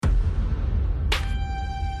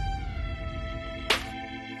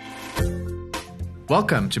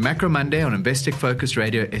Welcome to Macro Monday on Investec Focus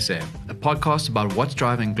Radio SA, a podcast about what's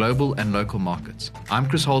driving global and local markets. I'm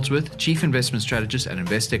Chris Holdsworth, Chief Investment Strategist at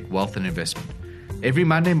Investec Wealth and Investment. Every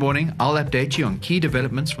Monday morning, I'll update you on key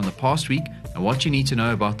developments from the past week and what you need to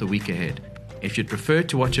know about the week ahead. If you'd prefer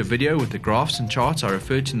to watch a video with the graphs and charts I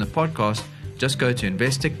referred to in the podcast, just go to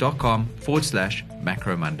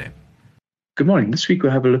investec.com/Macro Monday. Good morning. This week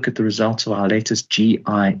we'll have a look at the results of our latest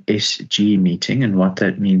GISG meeting and what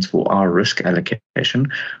that means for our risk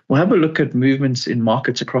allocation. We'll have a look at movements in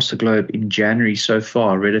markets across the globe in January so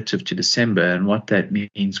far relative to December and what that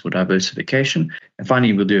means for diversification. And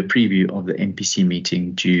finally, we'll do a preview of the MPC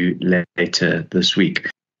meeting due later this week.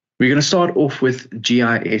 We're going to start off with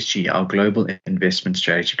GISG, our Global Investment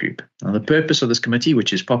Strategy Group. Now, the purpose of this committee,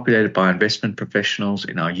 which is populated by investment professionals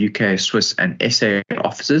in our UK, Swiss, and SA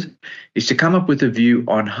offices, is to come up with a view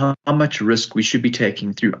on how much risk we should be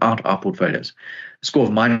taking throughout our portfolios. A score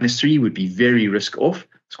of -3 would be very risk off. A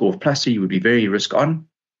score of +3 would be very risk on.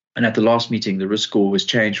 And at the last meeting, the risk score was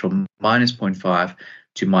changed from -0.5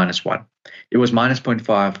 to -1. It was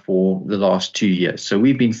 -0.5 for the last 2 years. So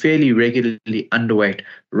we've been fairly regularly underweight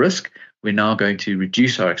risk. We're now going to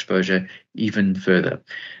reduce our exposure even further.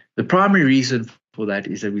 The primary reason for that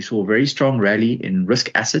is that we saw a very strong rally in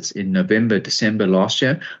risk assets in November, December last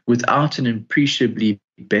year without an appreciably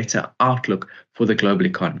better outlook for the global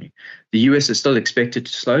economy. The US is still expected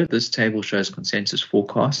to slow. This table shows consensus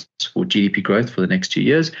forecasts for GDP growth for the next 2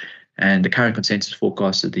 years. And the current consensus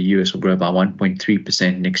forecast that the US will grow by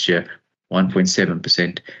 1.3% next year,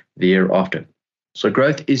 1.7% the year after. So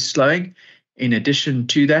growth is slowing. In addition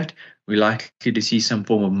to that, we're likely to see some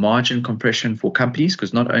form of margin compression for companies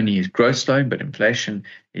because not only is growth slowing, but inflation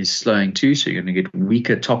is slowing too. So you're going to get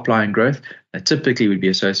weaker top line growth that typically would be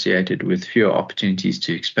associated with fewer opportunities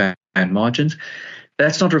to expand margins.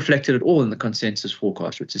 That's not reflected at all in the consensus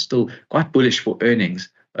forecast, which is still quite bullish for earnings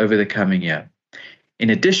over the coming year. In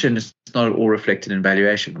addition, it's not at all reflected in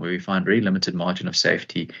valuation, where we find very limited margin of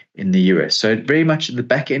safety in the US. So very much at the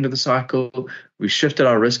back end of the cycle, we've shifted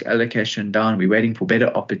our risk allocation down. We're waiting for better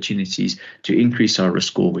opportunities to increase our risk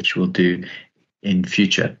score, which we'll do in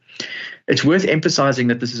future. It's worth emphasizing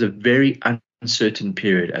that this is a very uncertain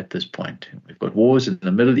period at this point. We've got wars in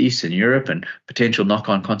the Middle East and Europe and potential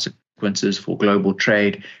knock-on consequences for global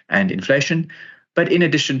trade and inflation. But in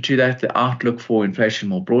addition to that, the outlook for inflation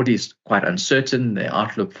more broadly is quite uncertain. The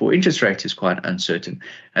outlook for interest rates is quite uncertain.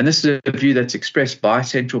 And this is a view that's expressed by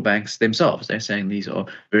central banks themselves. They're saying these are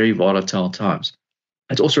very volatile times.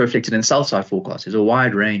 It's also reflected in sell-side forecasts. There's a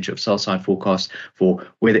wide range of sell-side forecasts for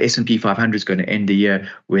where the S&P 500 is going to end the year,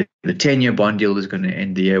 where the 10-year bond yield is going to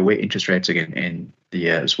end the year, where interest rates are going to end the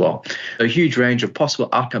year as well. So a huge range of possible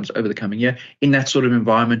outcomes over the coming year. In that sort of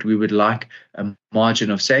environment, we would like a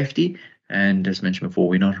margin of safety. And as mentioned before,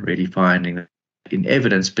 we're not really finding that in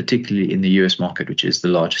evidence, particularly in the US market, which is the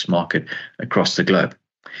largest market across the globe.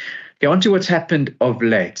 Okay, on to what's happened of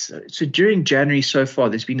late. So during January so far,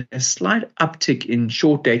 there's been a slight uptick in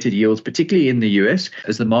short-dated yields, particularly in the US,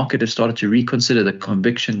 as the market has started to reconsider the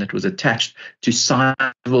conviction that was attached to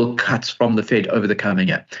sizable cuts from the Fed over the coming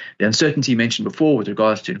year. The uncertainty mentioned before with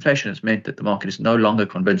regards to inflation has meant that the market is no longer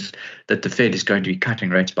convinced that the Fed is going to be cutting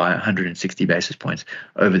rates by 160 basis points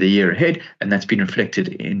over the year ahead, and that's been reflected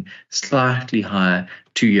in slightly higher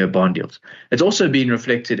 2-year bond yields. It's also been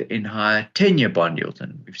reflected in higher 10-year bond yields,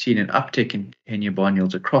 and we've seen an uptick in 10-year bond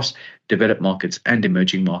yields across developed markets and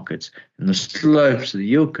emerging markets. And the slopes of the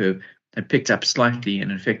yield curve have picked up slightly,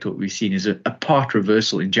 and in fact what we've seen is a part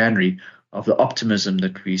reversal in January of the optimism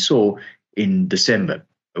that we saw in December.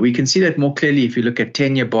 We can see that more clearly if you look at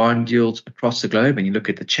 10-year bond yields across the globe and you look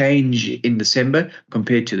at the change in December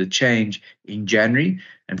compared to the change in January.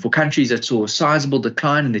 And for countries that saw a sizable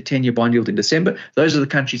decline in the 10-year bond yield in December, those are the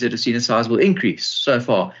countries that have seen a sizable increase so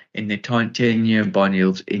far in their 10-year bond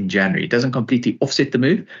yields in January. It doesn't completely offset the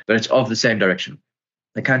move, but it's of the same direction.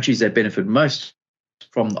 The countries that benefit most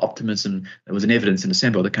from the optimism that was in evidence in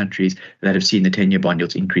December are the countries that have seen the 10-year bond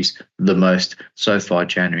yields increase the most so far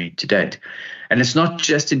January to date. And it's not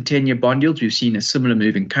just in 10-year bond yields. We've seen a similar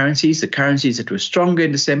move in currencies. The currencies that were stronger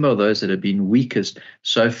in December are those that have been weakest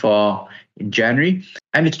so far in January.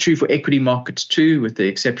 And it's true for equity markets too, with the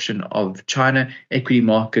exception of China. Equity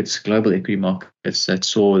markets, global equity markets that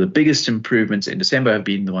saw the biggest improvements in December have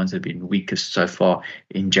been the ones that have been weakest so far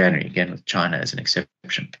in January, again with China as an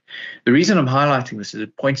exception. The reason I'm highlighting this is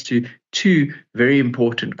it points to two very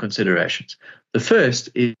important considerations. The first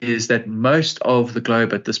is that most of the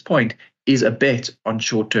globe at this point is a bet on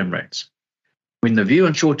short-term rates. When the view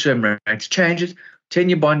on short-term rates changes,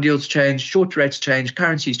 10-year bond yields change, short rates change,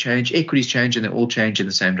 currencies change, equities change, and they all change in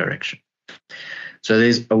the same direction. So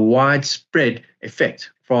there's a widespread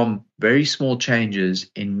effect from very small changes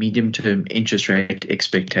in medium-term interest rate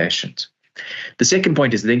expectations. The second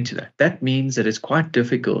point is linked to that. That means that it's quite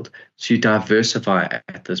difficult to diversify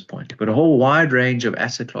at this point. You've got a whole wide range of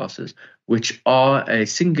asset classes which are a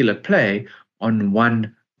singular play on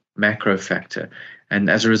one macro factor. And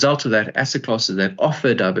as a result of that, asset classes that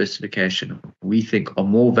offer diversification, we think are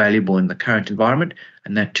more valuable in the current environment.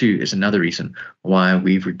 And that too is another reason why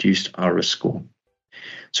we've reduced our risk score.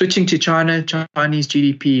 Switching to China, Chinese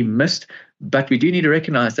GDP missed, but we do need to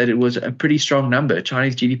recognize that it was a pretty strong number.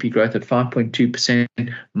 Chinese GDP growth at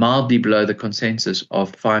 5.2%, mildly below the consensus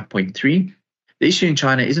of 5.3%. The issue in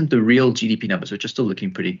China isn't the real GDP numbers, which are still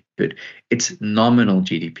looking pretty good. It's nominal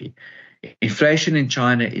GDP. Inflation in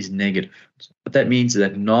China is negative. What that means is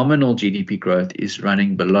that nominal GDP growth is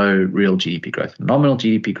running below real GDP growth. Nominal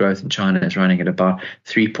GDP growth in China is running at about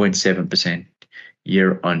 3.7%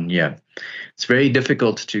 year on year. It's very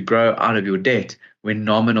difficult to grow out of your debt when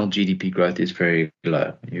nominal GDP growth is very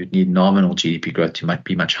low. You need nominal GDP growth to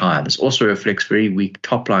be much higher. This also reflects very weak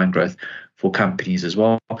top-line growth for companies as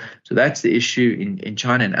well. So that's the issue in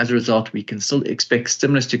China. And as a result, we can still expect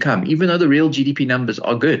stimulus to come. Even though the real GDP numbers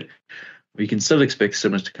are good, we can still expect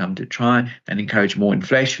stimulus to come to try and encourage more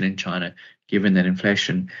inflation in China, given that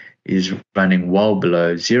inflation is running well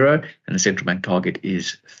below zero and the central bank target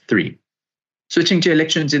is 3%. Switching to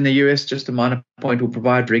elections in the US, just a minor point, we'll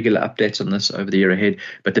provide regular updates on this over the year ahead.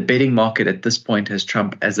 But the betting market at this point has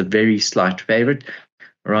Trump as a very slight favorite,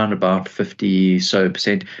 around about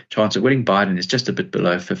 50% chance of winning. Biden is just a bit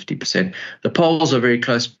below 50%. The polls are very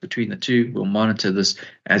close between the two. We'll monitor this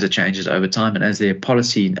as it changes over time. And as there are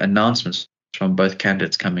policy announcements from both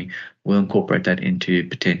candidates coming, we'll incorporate that into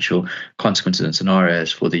potential consequences and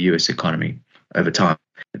scenarios for the US economy over time.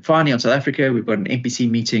 And finally, on South Africa, we've got an MPC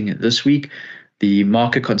meeting this week. The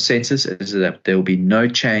market consensus is that there will be no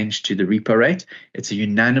change to the repo rate. It's a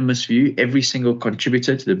unanimous view. Every single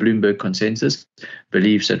contributor to the Bloomberg consensus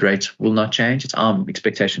believes that rates will not change. It's our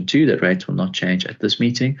expectation too that rates will not change at this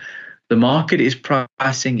meeting. The market is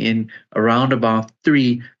pricing in around about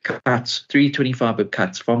 325 pip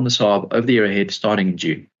cuts from the SARB over the year ahead starting in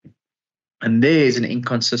June. And there is an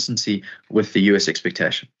inconsistency with the US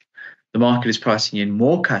expectation. The market is pricing in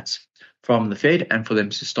more cuts from the Fed and for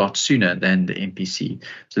them to start sooner than the MPC.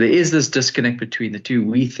 So there is this disconnect between the two.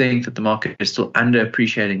 We think that the market is still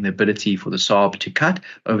underappreciating the ability for the SARB to cut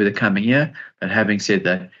over the coming year. But having said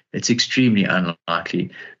that, it's extremely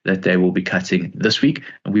unlikely that they will be cutting this week.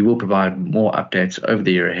 And we will provide more updates over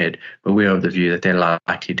the year ahead. But we're of the view that they're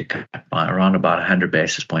likely to cut by around about 100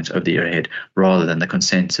 basis points over the year ahead rather than the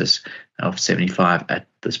consensus of 75 at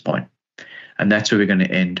this point. And that's where we're going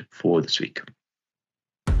to end for this week.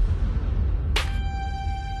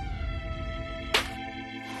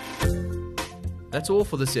 That's all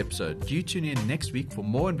for this episode. Do tune in next week for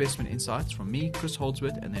more investment insights from me, Chris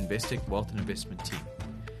Holdsworth, and the Investec Wealth and Investment team.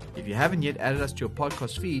 If you haven't yet added us to your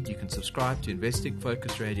podcast feed, you can subscribe to Investec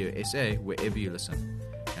Focus Radio SA wherever you listen.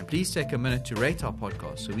 And please take a minute to rate our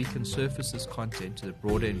podcast so we can surface this content to the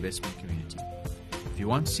broader investment community. If you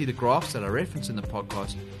want to see the graphs that are referenced in the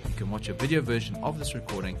podcast, you can watch a video version of this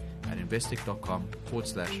recording at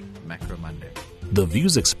investec.com/Macro Monday. The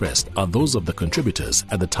views expressed are those of the contributors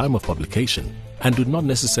at the time of publication and do not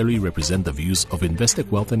necessarily represent the views of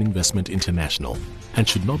Investec Wealth and Investment International and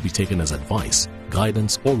should not be taken as advice,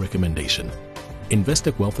 guidance, or recommendation.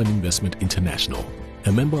 Investec Wealth and Investment International,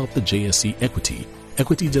 a member of the JSE Equity,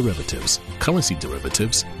 Equity Derivatives, Currency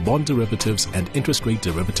Derivatives, Bond Derivatives, and Interest Rate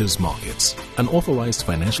Derivatives markets, an authorized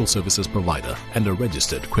financial services provider and a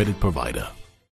registered credit provider.